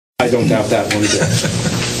I don't doubt that one bit.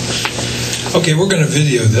 Okay, we're going to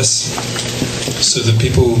video this so that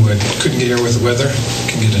people who couldn't get here with the weather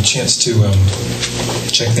can get a chance to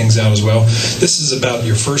check things out as well. This is about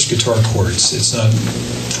your first guitar chords. It's not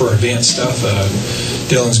for advanced stuff.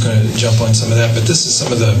 Dylan's going to jump on some of that, but this is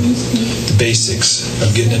some of the basics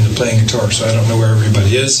of getting into playing guitar. So I don't know where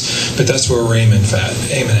everybody is, but that's where we're aiming at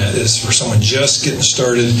is for someone just getting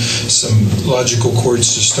started, some logical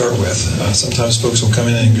chords to start with. Sometimes folks will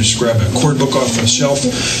come in and just grab a chord book off the shelf,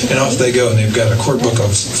 and off they go, and they've got a chord book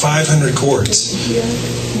of 500 chords.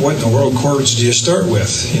 What in the world chords do you start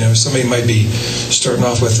with? You know, somebody might be starting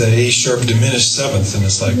off with an A sharp diminished seventh, and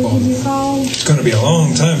it's like, well, it's going to be a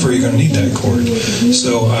long time before you're going to need that chord.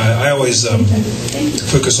 So I always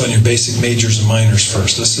focus on your basic majors and minors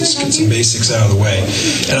first. Let's just get some basics out of the way.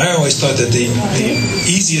 And I always thought that the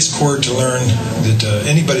easiest chord to learn that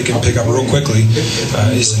anybody can pick up real quickly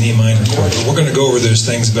is an E minor chord. But we're going to go over those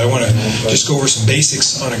things, but I want to just go over some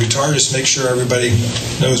basics on a guitar, just make sure everybody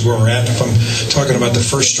knows where we're at. If I'm talking about the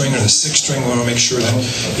first string or the sixth string, I want to make sure that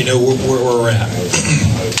you know where we're at.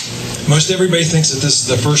 Most everybody thinks that this is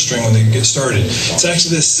the first string when they get started. It's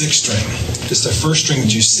actually the sixth string. It's the first string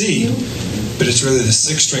that you see, but it's really the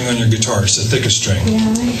sixth string on your guitar. It's the thickest string.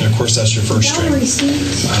 And of course, that's your first string.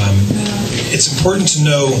 It's important to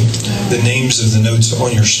know the names of the notes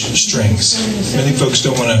on your strings. Many folks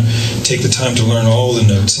don't want to take the time to learn all the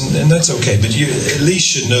notes, and that's okay, but you at least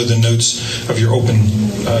should know the notes of your open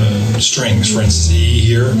strings. For instance, E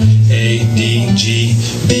here, A, D, G,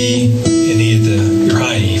 B, and E at your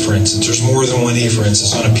high E, for instance. There's more than one E, for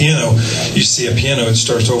instance. On a piano, you see a piano, it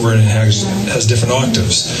starts over and it has different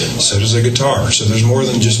octaves. So does a guitar. So there's more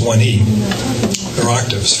than just one E. There are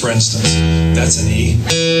octaves, for instance. That's an E.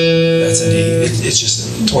 That's an E. It's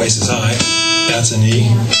just twice as high. That's an E.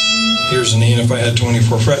 Here's an E, and if I had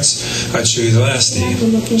 24 frets, I'd show you the last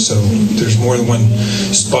E. So there's more than one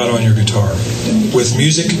spot on your guitar. With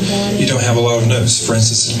music, you don't have a lot of notes. For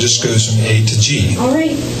instance, it just goes from A to G. All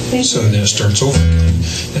right. So then it starts over again.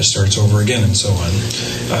 It starts over again, and so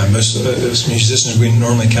on. Most of us musicians, we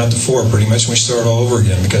normally count to 4 pretty much, and we start all over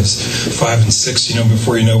again, because 5 and 6,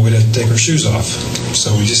 before you know, we'd have to take our shoes off.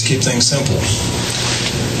 So we just keep things simple.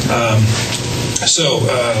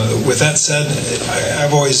 With that said,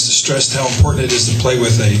 I've always stressed how important it is to play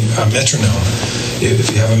with a metronome, if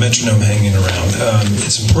you have a metronome hanging around.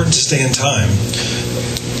 It's important to stay in time.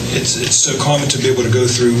 It's so common to be able to go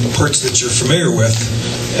through parts that you're familiar with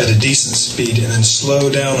at a decent speed and then slow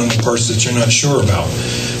down on the parts that you're not sure about.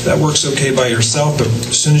 That works okay by yourself, but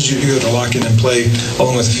as soon as you go to lock in and play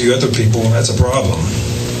along with a few other people, that's a problem.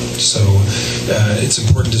 So it's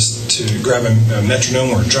important to grab a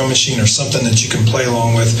metronome or a drum machine or something that you can play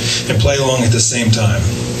along with and play along at the same time.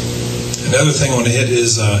 Another thing I want to hit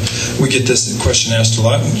is we get this question asked a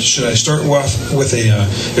lot. Should I start with a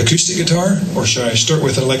acoustic guitar or should I start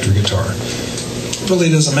with an electric guitar? It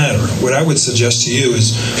really doesn't matter. What I would suggest to you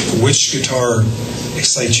is which guitar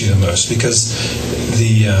excites you the most, because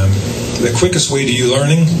the quickest way to you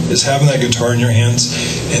learning is having that guitar in your hands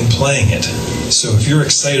and playing it. So if you're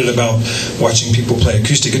excited about watching people play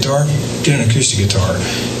acoustic guitar, get an acoustic guitar.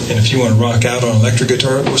 And if you want to rock out on electric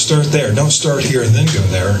guitar, well, start there. Don't start here and then go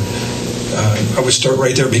there. I would start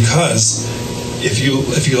right there, because if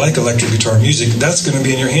you like electric guitar music, that's going to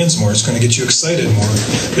be in your hands more. It's going to get you excited more.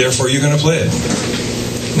 Therefore, you're going to play it.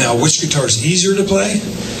 Now, which guitar is easier to play?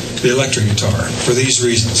 The electric guitar, for these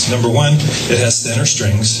reasons. Number one, it has thinner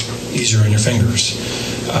strings, easier on your fingers.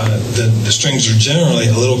 The strings are generally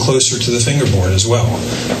a little closer to the fingerboard as well.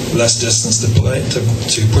 Less distance to play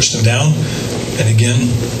to push them down, and again,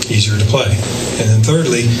 easier to play. And then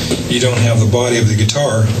thirdly, you don't have the body of the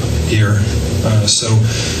guitar here, so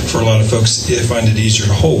for a lot of folks, they find it easier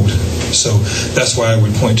to hold. So that's why I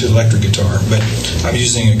would point to electric guitar. But I'm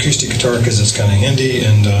using acoustic guitar because it's kind of handy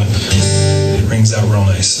and it rings out real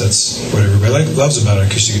nice. That's what everybody loves about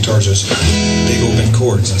acoustic guitars, those big open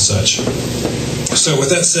chords and such. So with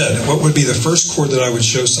that said, what would be the first chord that I would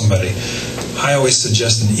show somebody? I always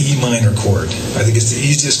suggest an E minor chord. I think it's the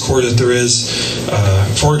easiest chord that there is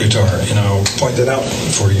for a guitar, and I'll point that out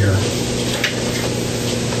for you here.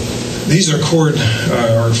 These are chord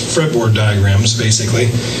or fretboard diagrams,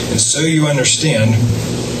 basically, and so you understand,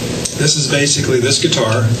 this is basically this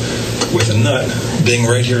guitar with a nut being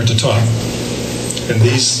right here at the top. And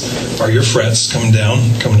these are your frets coming down,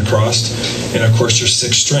 coming across, and of course your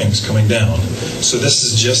 6 strings coming down. So this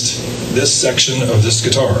is just this section of this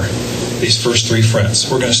guitar, these first 3 frets.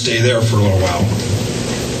 We're going to stay there for a little while.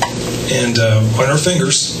 And on our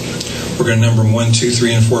fingers, we're going to number 1, 2,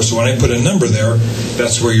 3, and 4. So when I put a number there,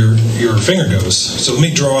 that's where your finger goes. So let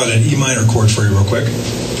me draw out an E minor chord for you real quick.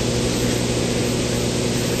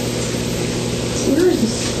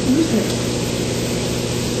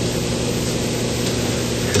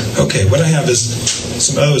 Okay, what I have is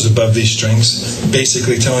some O's above these strings,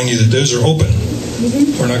 basically telling you that those are open.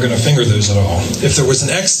 We're not going to finger those at all. If there was an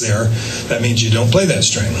X there, that means you don't play that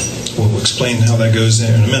string. We'll explain how that goes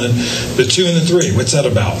in a minute. The 2 and the 3, what's that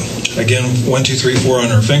about? Again, 1, 2, 3, 4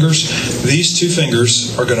 on our fingers. These two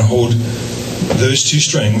fingers are going to hold those two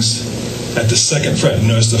strings at the second fret.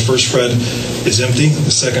 Notice the first fret is empty,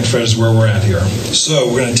 the second fret is where we're at here. So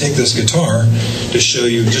we're going to take this guitar to show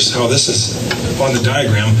you just how this is on the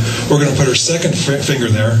diagram. We're going to put our second finger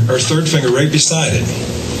there, our third finger right beside it.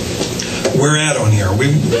 We're at on here.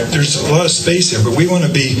 There's a lot of space here, but we want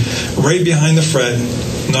to be right behind the fret,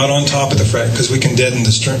 not on top of the fret, because we can deaden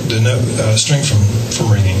the string from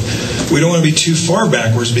ringing. We don't want to be too far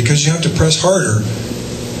backwards because you have to press harder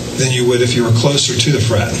than you would if you were closer to the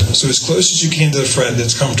fret. So as close as you can to the fret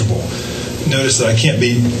that's comfortable. Notice that I can't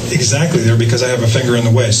be exactly there because I have a finger in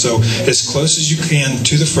the way. So as close as you can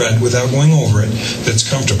to the fret without going over it, that's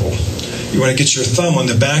comfortable. You want to get your thumb on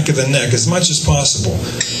the back of the neck as much as possible.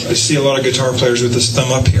 I see a lot of guitar players with this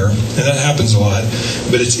thumb up here, and that happens a lot.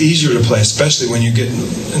 But it's easier to play, especially when you get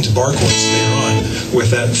into bar chords later on,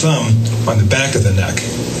 with that thumb on the back of the neck.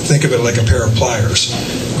 Think of it like a pair of pliers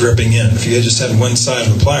gripping in. If you just had one side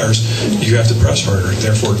of the pliers, you have to press harder.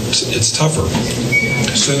 Therefore, it's tougher.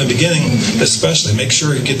 So in the beginning, especially, make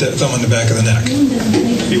sure you get that thumb on the back of the neck.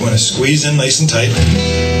 You want to squeeze in nice and tight.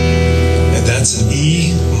 And that's an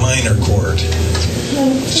E minor chord.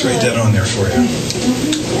 Let's write that on there for you.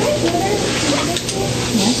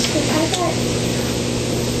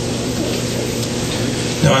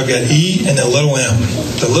 Now I've got E and a little m.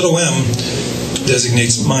 The little m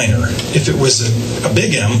designates minor. If it was a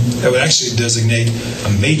big M, it would actually designate a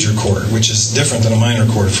major chord, which is different than a minor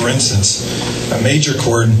chord. For instance, a major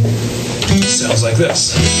chord sounds like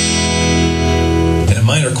this. And a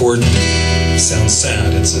minor chord sounds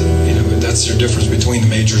sad. It's that's your difference between the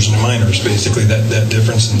majors and the minors, basically, that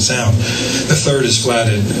difference in sound. The third is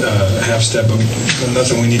flatted, half step, but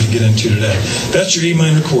nothing we need to get into today. That's your E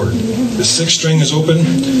minor chord. The sixth string is open.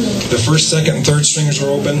 The first, second, and third strings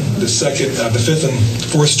are open. The fifth and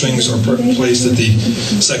fourth strings are placed at the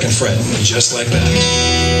second fret, just like that.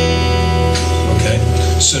 Okay?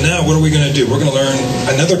 So now what are we going to do? We're going to learn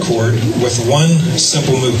another chord with one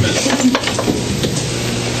simple movement.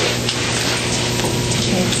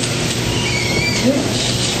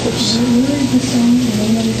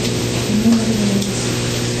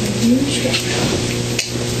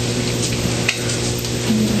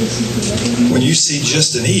 When you see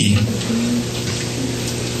just an E,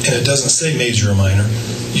 and it doesn't say major or minor,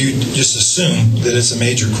 you just assume that it's a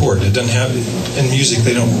major chord. It doesn't have, in music,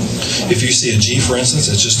 they don't, if you see a G, for instance,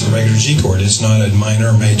 it's just a regular G chord. It's not a minor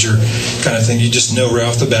or major kind of thing. You just know right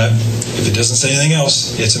off the bat, if it doesn't say anything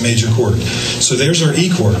else, it's a major chord. So there's our E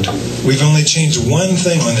chord. We've only changed one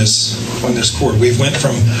thing on this chord. We've went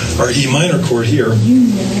from our E minor chord here.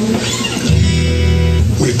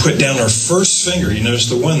 We put down our first finger. You notice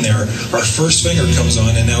the one there. Our first finger comes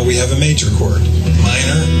on, and now we have a major chord.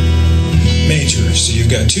 Minor, major. So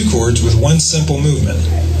you've got two chords with one simple movement.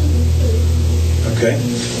 Okay?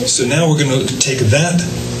 So now we're going to take that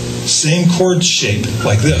same chord shape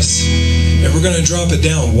like this, and we're going to drop it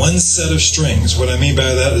down one set of strings. What I mean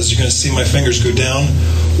by that is you're going to see my fingers go down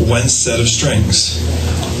one set of strings.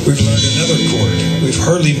 We've learned another chord. We've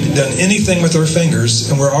hardly done anything with our fingers,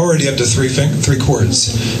 and we're already up to three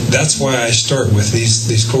chords. That's why I start with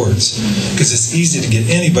these chords, because it's easy to get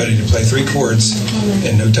anybody to play three chords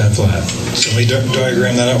in no time flat. So let me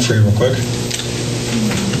diagram that out for you real quick.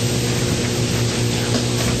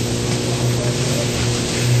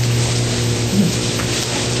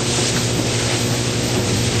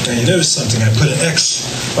 Now you notice something. I put an X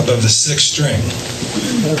above the sixth string.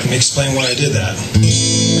 Let me explain why I did that.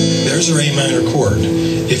 There's our A minor chord.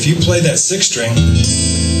 If you play that sixth string,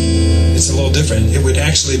 it's a little different. It would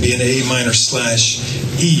actually be an A minor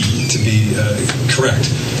 / E to be correct.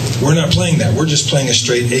 We're not playing that. We're just playing a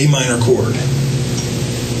straight A minor chord.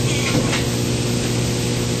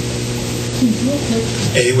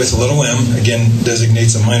 A with a little m, again,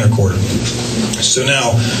 designates a minor chord. So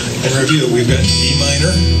now, in review, we've got E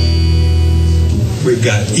minor, we've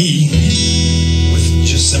got E, with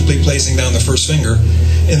just simply placing down the first finger,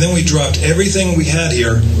 and then we dropped everything we had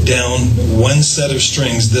here down one set of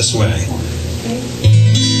strings this way.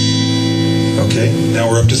 Okay, now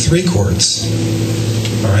we're up to three chords.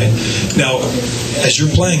 All right. Now, as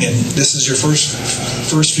you're playing it, this is your first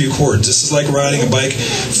few chords. This is like riding a bike,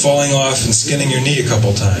 falling off and skinning your knee a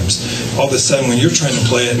couple times. All of a sudden, when you're trying to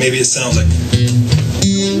play it, maybe it sounds like,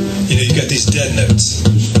 you got these dead notes.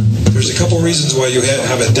 There's a couple reasons why you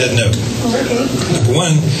have a dead note. Number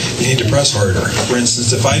one, you need to press harder. For instance,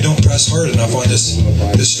 if I don't press hard enough on this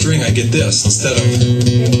string, I get this instead of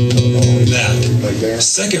that.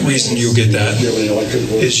 Second reason you'll get that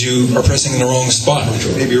is you are pressing in the wrong spot.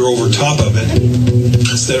 Maybe you're over top of it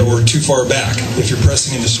instead of or too far back. If you're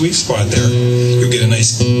pressing in the sweet spot there, you'll get a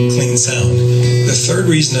nice clean sound. The third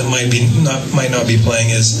reason that might not be playing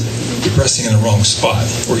is you're pressing in the wrong spot,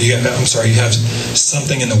 or you have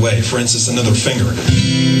something in the way. For instance, another finger.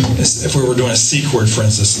 If we were doing a C chord, for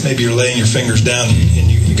instance, maybe you're laying your fingers down and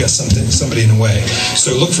you got somebody in the way.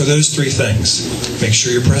 So look for those three things. Make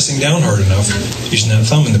sure you're pressing down hard enough, using that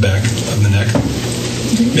thumb in the back of the neck.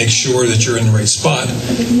 Make sure that you're in the right spot,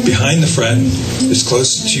 behind the fret, as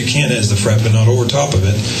close as you can as the fret, but not over top of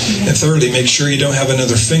it. And thirdly, make sure you don't have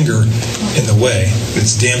another finger in the way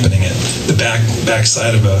that's dampening it. The back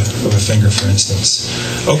side of a finger, for instance.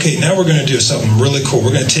 Okay, now we're going to do something really cool.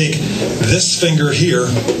 We're going to take this finger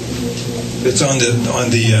here, it's on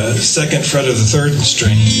the second fret of the third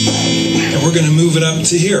string, and we're going to move it up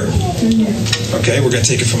to here. Okay, we're going to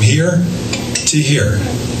take it from here to here.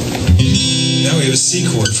 Now we have a C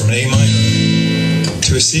chord, from an A minor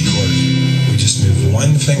to a C chord. We just move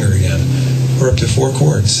one finger again. We're up to 4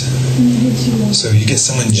 chords. So you get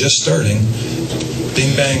someone just starting,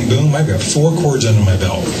 bing, bang, boom, I've got 4 chords under my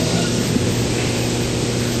belt.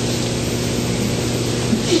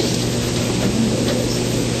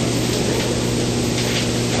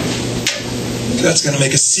 That's going to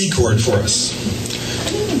make a C chord for us.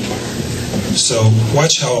 So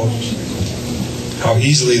watch how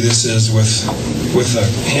easily this is with a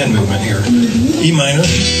hand movement here. E minor,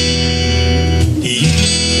 E,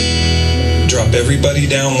 drop everybody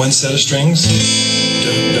down one set of strings.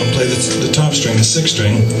 Don't play the top string, the 6th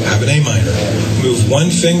string. Have an A minor. Move one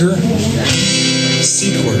finger,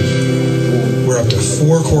 C chord. We're up to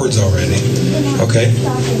 4 chords already. Okay?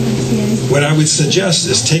 What I would suggest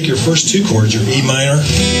is take your first 2 chords, your E minor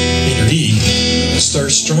and your E, and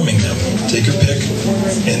start strumming them. Take your pick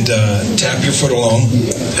and tap your foot along.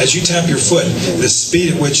 As you tap your foot, the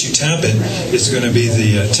speed at which you tap it is going to be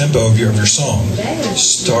the tempo of your song.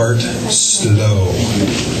 Start slow.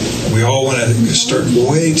 We all want to start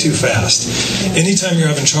way too fast. Anytime you're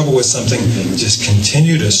having trouble with something, just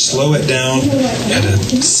continue to slow it down at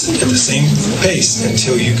the same pace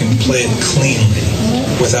until you can play it cleanly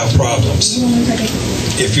without problems.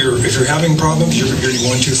 If you're having problems, you're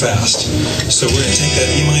going too fast. So we're going to take that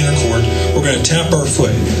E minor chord, we're going to tap our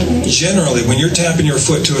foot. Generally, when you're tapping your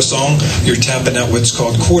foot to a song, you're tapping out what's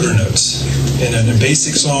called quarter notes. In a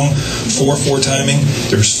basic song, 4/4 timing,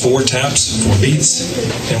 there's 4 taps, 4 beats,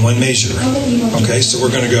 and 1 measure. Okay, so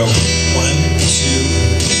we're going to go 1, 2,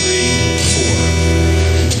 3,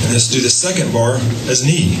 4. And let's do the second bar as an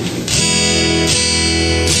E.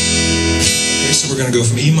 Okay, so we're going to go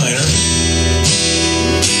from E minor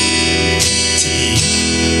to E.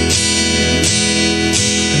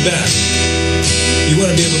 And back. You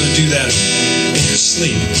want to be able to do that in your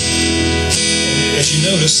sleep. As you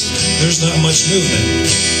notice, there's not much movement.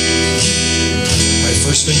 My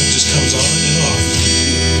first finger just comes on and off.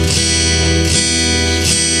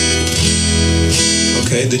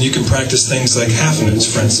 Okay, then you can practice things like half notes,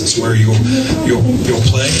 for instance, where you'll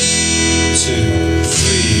play 2,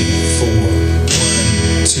 3, 4,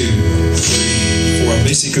 1, 2, 3, 4. I'm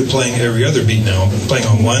basically playing every other beat now. I'm playing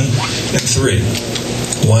on 1 and 3.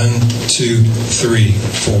 1, 2, 3,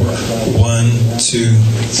 4. 1, 2,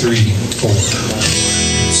 3, 4. 1,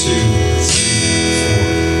 2, 3, 4.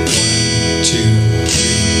 1, 2, 3,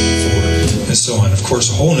 4. And so on. Of course,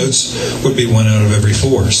 the whole notes would be 1 out of every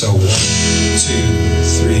 4. So 1, 2,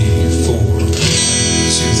 3, 4. 1, 2,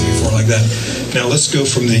 3, 4, like that. Now let's go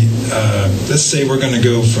from the, let's say we're going to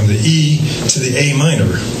go from the E to the A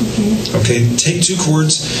minor. Okay, take 2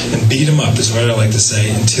 chords and beat them up, is what I like to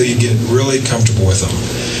say, until you get really comfortable with them.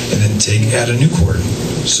 And then add a new chord.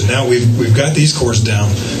 So now we've got these chords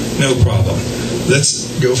down, no problem. Let's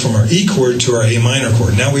go from our E chord to our A minor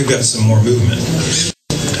chord. Now we've got some more movement.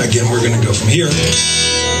 Again, we're going to go from here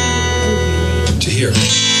to here.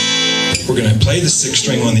 We're going to play the 6th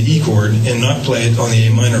string on the E chord and not play it on the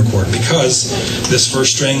A minor chord, because this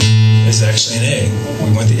first string is actually an A.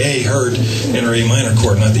 We want the A heard in our A minor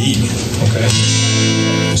chord, not the E. Okay?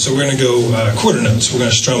 So we're going to go quarter notes. We're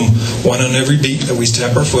going to strum 1 on every beat that we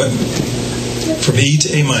tap our foot, from E to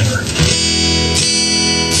A minor.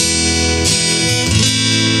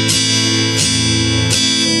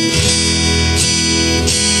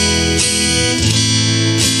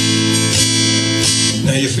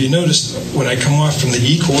 Now you if you noticed, when I come off from the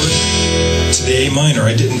E chord to the A minor,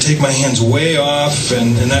 I didn't take my hands way off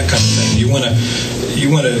and that kind of thing. You want to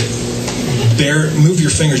move your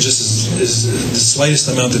fingers just as the slightest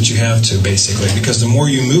amount that you have to, basically, because the more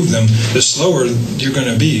you move them, the slower you're going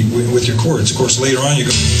to be with your chords. Of course, later on you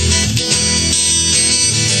go.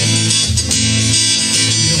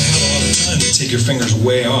 You don't have a lot of time to take your fingers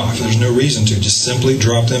way off. There's no reason to. Just simply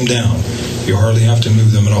drop them down. You hardly have to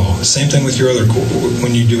move them at all. Same thing with your other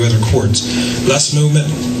when you do other chords. Less movement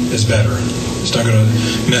is better. It's not going to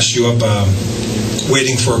mess you up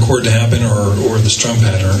waiting for a chord to happen or the strum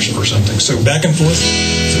pattern or something. So back and forth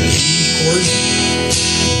from the E chord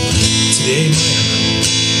to the A minor.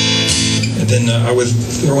 And then I would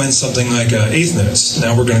throw in something like eighth notes.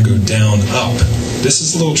 Now we're going to go down, up. This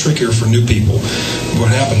is a little trickier for new people. What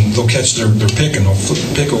happened, they'll catch their pick and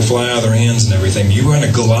pick will fly out of their hands and everything. You want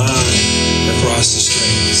to glide across the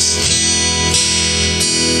strings.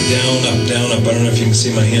 Down, up, down, up. I don't know if you can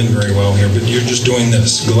see my hand very well here, but you're just doing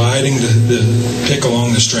this, gliding the pick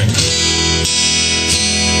along the string.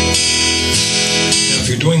 Now, if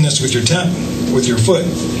you're doing this with your foot,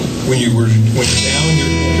 when you're down,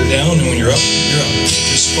 you're down, and when you're up, you're up.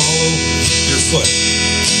 Just follow your foot.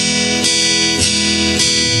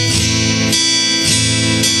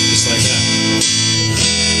 Just like that.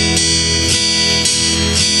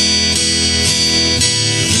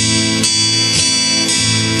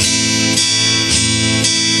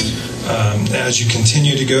 As you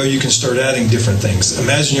continue to go, you can start adding different things.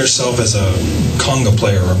 Imagine yourself as a conga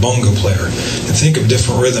player or a bongo player, and think of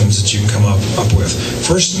different rhythms that you can come up with.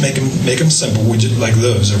 First, make them simple. Like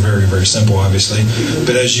those are very, very simple, obviously.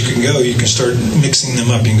 But as you can go, you can start mixing them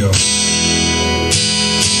up. You can go.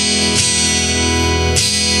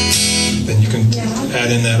 Then you can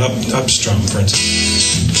add in that up strum, for instance,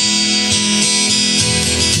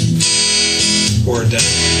 or down.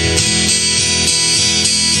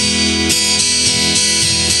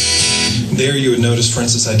 There you would notice, for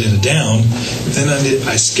instance, I did a down, then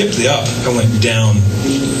I skipped the up. I went down,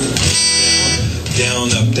 down,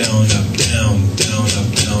 up, down, up, down, down, up,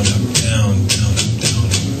 down, up, down, down, up, down.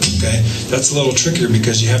 Okay? That's a little trickier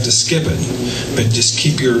because you have to skip it. But just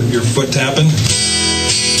keep your foot tapping.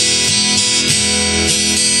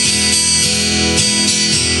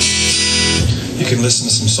 You can listen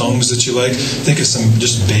to some songs that you like. Think of some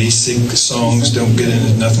just basic songs. Don't get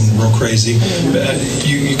into nothing real crazy. But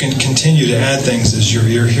you can continue to add things as your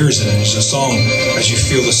ear hears it. And as a song, as you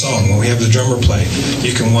feel the song. When we have the drummer play,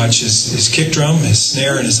 you can watch his kick drum, his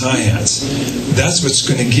snare, and his hi-hats. That's what's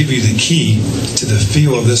going to give you the key to the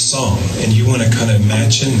feel of this song. And you want to kind of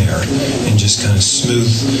match in there and just kind of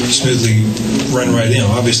smoothly run right in.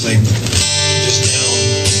 Obviously, just down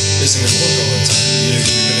isn't going to work all the time. You're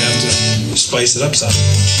going to have to spice it up some.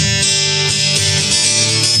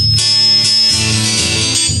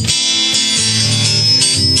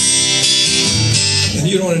 And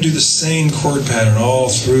you don't want to do the same chord pattern all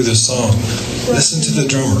through the song. Listen to the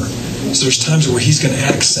drummer. So there's times where he's going to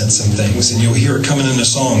accent some things, and you'll hear it coming in the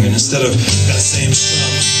song, and instead of that same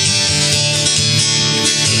strum,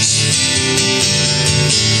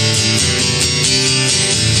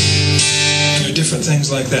 different things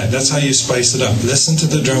like that. That's how you spice it up. Listen to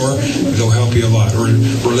the drummer, they'll help you a lot. Or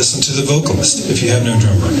listen to the vocalist if you have no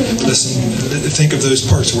drummer. Think of those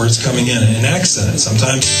parts where it's coming in and accent it.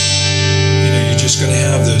 Sometimes, you're just going to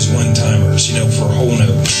have those one-timers, for a whole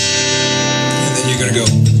note. And then you're going to go.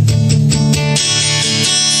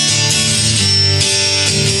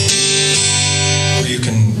 Or you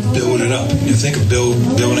can build it up. Think of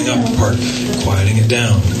building up a part, quieting it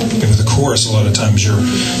down. And with the chorus, a lot of times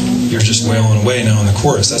you're just wailing away now in the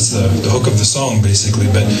chorus. That's the hook of the song, basically.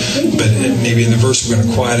 But maybe in the verse we're going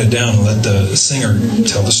to quiet it down and let the singer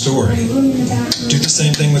tell the story. Do the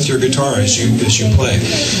same thing with your guitar as you play.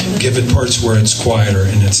 Give it parts where it's quieter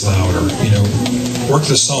and it's louder. Work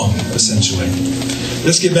the song, essentially.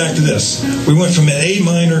 Let's get back to this. We went from an A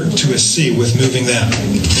minor to a C with moving that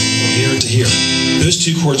from here to here. Those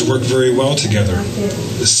two chords work very well together.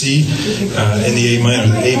 The C and the A minor.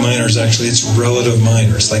 The A minor is actually its relative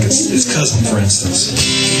minor. It's like its cousin, for instance.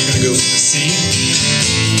 You're going to go from the C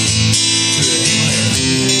to the A minor.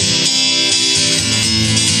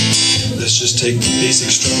 Let's just take basic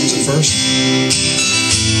strums at first.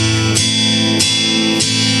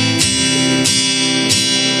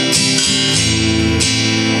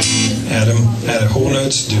 Add whole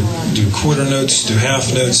notes, do quarter notes, do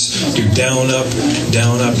half notes, do down, up,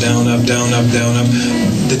 down, up, down, up, down, up, down, up.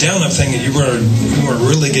 The down, up thing, you want to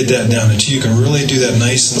really get that down until you can really do that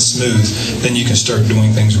nice and smooth. Then you can start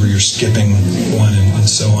doing things where you're skipping one and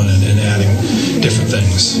so on and adding different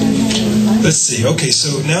things. Let's see. Okay,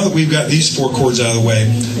 so now that we've got these four chords out of the way,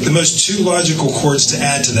 the most two logical chords to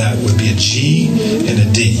add to that would be a G and a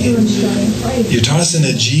D. You toss in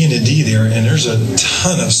a G and a D there, and there's a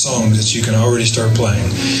ton of songs that you can already start playing.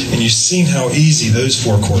 And you've seen how easy those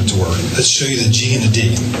four chords were. Let's show you the G and the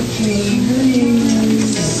D.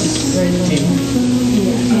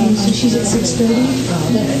 So she's at 6:30.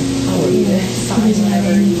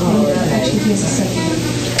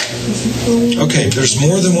 Okay, there's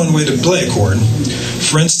more than one way to play a chord.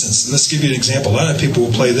 For instance, let's give you an example. A lot of people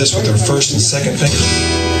will play this with their first and second finger.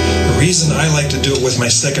 The reason I like to do it with my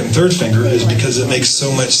second and third finger is because it makes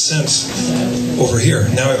so much sense over here.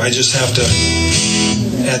 Now I just have to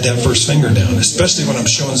add that first finger down, especially when I'm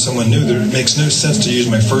showing someone new. It makes no sense to use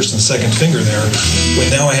my first and second finger there when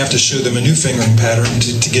now I have to show them a new fingering pattern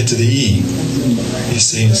to get to the E. You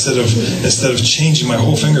see, instead of changing my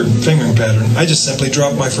whole fingering pattern, I just simply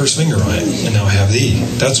drop my first finger on it, and now I have the E.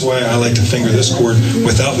 That's why I like to finger this chord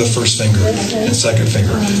without the first finger and second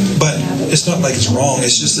finger. But it's not like it's wrong,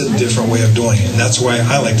 it's just a different way of doing it, and that's why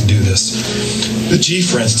I like to do this. The G,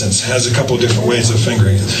 for instance, has a couple different ways of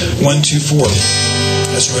fingering it. 1, 2, 4.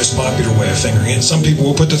 That's the most popular way of fingering it. Some people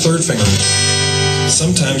will put the third finger in.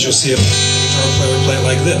 Sometimes you'll see a guitar player play it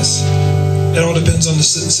like this. It all depends on the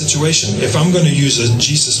situation. If I'm going to use a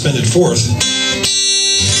G suspended fourth,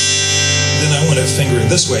 then I want to finger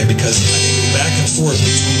it this way because I can go back and forth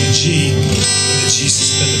between the G and the G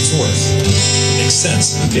suspended fourth. It makes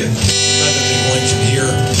sense. Yeah. Rather than going from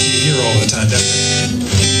here to here all the time.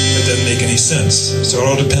 That doesn't make any sense. So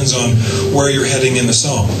it all depends on where you're heading in the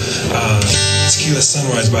song. Tequila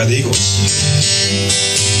Sunrise by the Eagles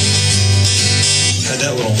had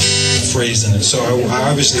that little phrase in it. So I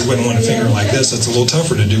obviously wouldn't want to finger it like this. It's a little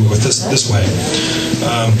tougher to do with this way.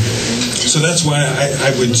 So that's why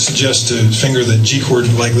I would suggest to finger the G chord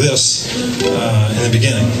like this in the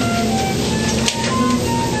beginning.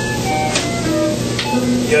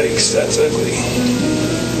 Yikes, that's ugly.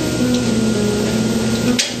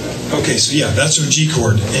 Okay, so yeah, that's our G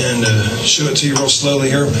chord, and show it to you real slowly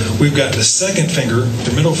here. We've got the second finger,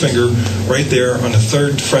 the middle finger, right there on the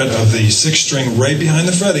third fret of the sixth string, right behind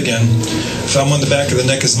the fret again. Thumb on the back of the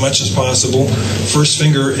neck as much as possible. First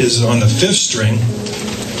finger is on the fifth string,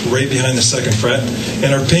 right behind the second fret,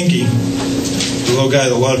 and our pinky, the little guy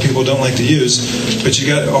that a lot of people don't like to use, but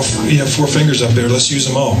you have four fingers up there. Let's use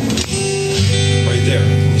them all. Right there.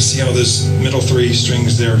 You see how those middle three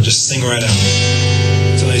strings there just sing right out.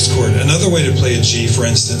 It's a nice chord. Another way to play a G, for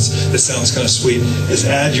instance, that sounds kind of sweet, is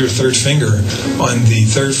add your third finger on the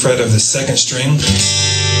third fret of the second string.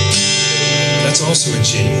 That's also a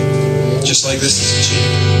G, just like this is a G.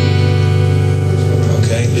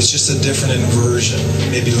 Okay? It's just a different inversion.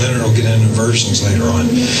 Maybe Leonard will get into inversions later on.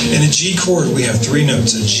 In a G chord, we have three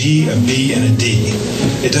notes, a G, a B, and a D.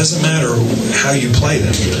 It doesn't matter how you play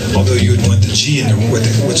them, although you would want the G in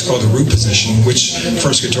what's called the root position, which for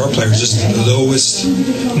us guitar players is the lowest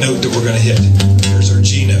note that we're going to hit. There's our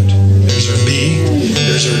G note. There's our B.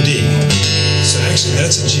 There's our D. So actually,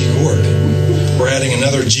 that's a G chord. We're adding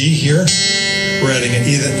another G here. We're adding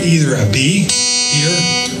either a B here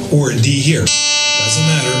or a D here. Doesn't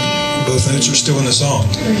matter. Both notes are still in the song.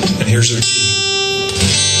 And here's our G.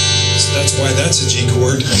 So that's why that's a G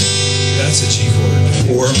chord. That's a G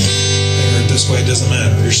chord. Or this way, it doesn't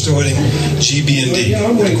matter. You're still hitting G, B, and D.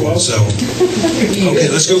 So, okay,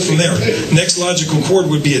 let's go from there. Next logical chord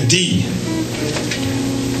would be a D.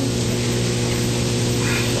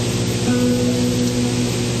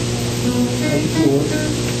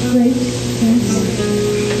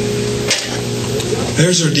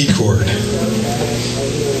 There's our D chord.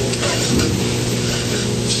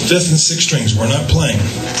 Fifth and sixth strings, we're not playing.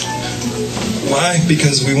 Why?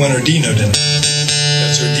 Because we want our D note in it.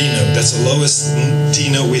 That's our D note. That's the lowest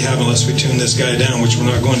D note we have unless we tune this guy down, which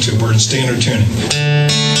we're not going to. We're in standard tuning.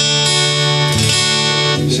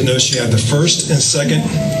 So notice you have the first and second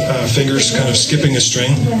fingers kind of skipping a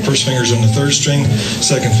string. First finger's on the third string,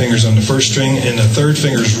 second finger's on the first string, and the third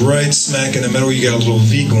finger's right smack in the middle. You got a little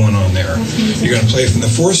V going on there. You're going to play from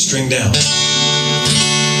the fourth string down.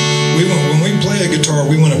 When we play a guitar,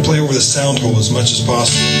 we want to play over the sound hole as much as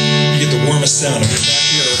possible. You get the warmest sound. If you're back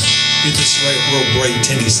here, you get this real bright,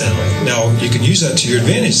 tinny sound. Now, you can use that to your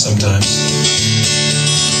advantage sometimes.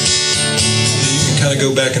 You can kind of go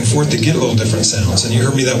back and forth to get a little different sounds. And you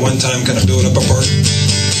heard me that one time kind of build up a part.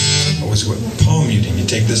 was what palm muting. You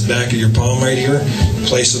take this back of your palm right here,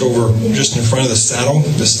 place it over just in front of the saddle.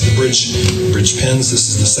 This is the bridge pins.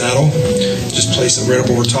 This is the saddle. Just place it right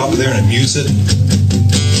up over top of there, and it mutes it.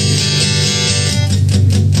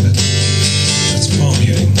 That's palm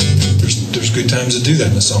muting. There's good times to do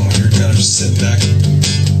that in a song when you're kind of just sitting back,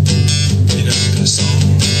 in a song.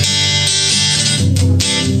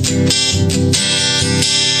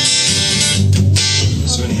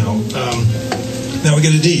 So anyhow, now we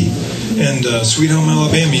get a D. And Sweet Home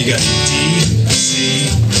Alabama, you got D,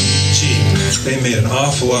 C, G. They made an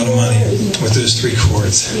awful lot of money with those 3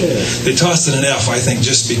 chords. They tossed in an F, I think,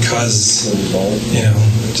 just because,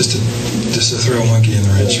 just to throw a monkey in the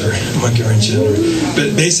wrench, or a monkey wrench in.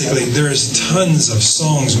 But basically, there's tons of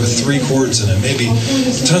songs with 3 chords in it. Maybe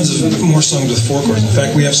tons of more songs with 4 chords. In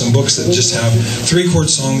fact, we have some books that just have 3-chord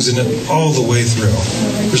songs in it all the way through.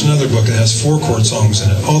 There's another book that has 4-chord songs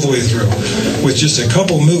in it all the way through. With just a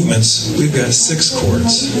couple movements, we've got 6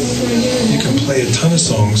 chords. You can play a ton of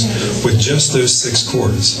songs with just those 6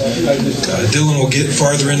 chords. Dylan will get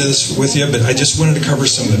farther into this with you, but I just wanted to cover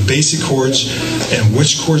some of the basic chords and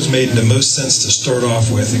which chords made the most sense to start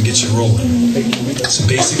off with and get you rolling. Some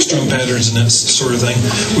basic strum patterns and that sort of thing.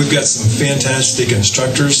 We've got some fantastic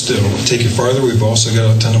instructors to take you farther. We've also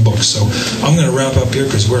got a ton of books. So I'm going to wrap up here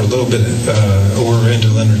because we're a little bit over into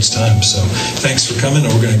Leonard's time. So thanks for coming.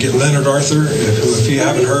 And we're going to get Leonard Arthur, who, if you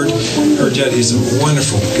haven't heard yet, he's a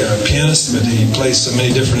wonderful pianist, but he plays so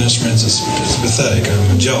many different instruments. It's pathetic.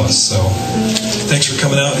 I'm jealous. So thanks for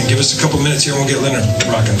coming out, and give us a couple minutes here and we'll get Leonard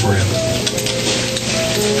rocking for you.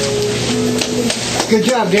 Good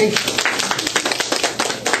job, Dave.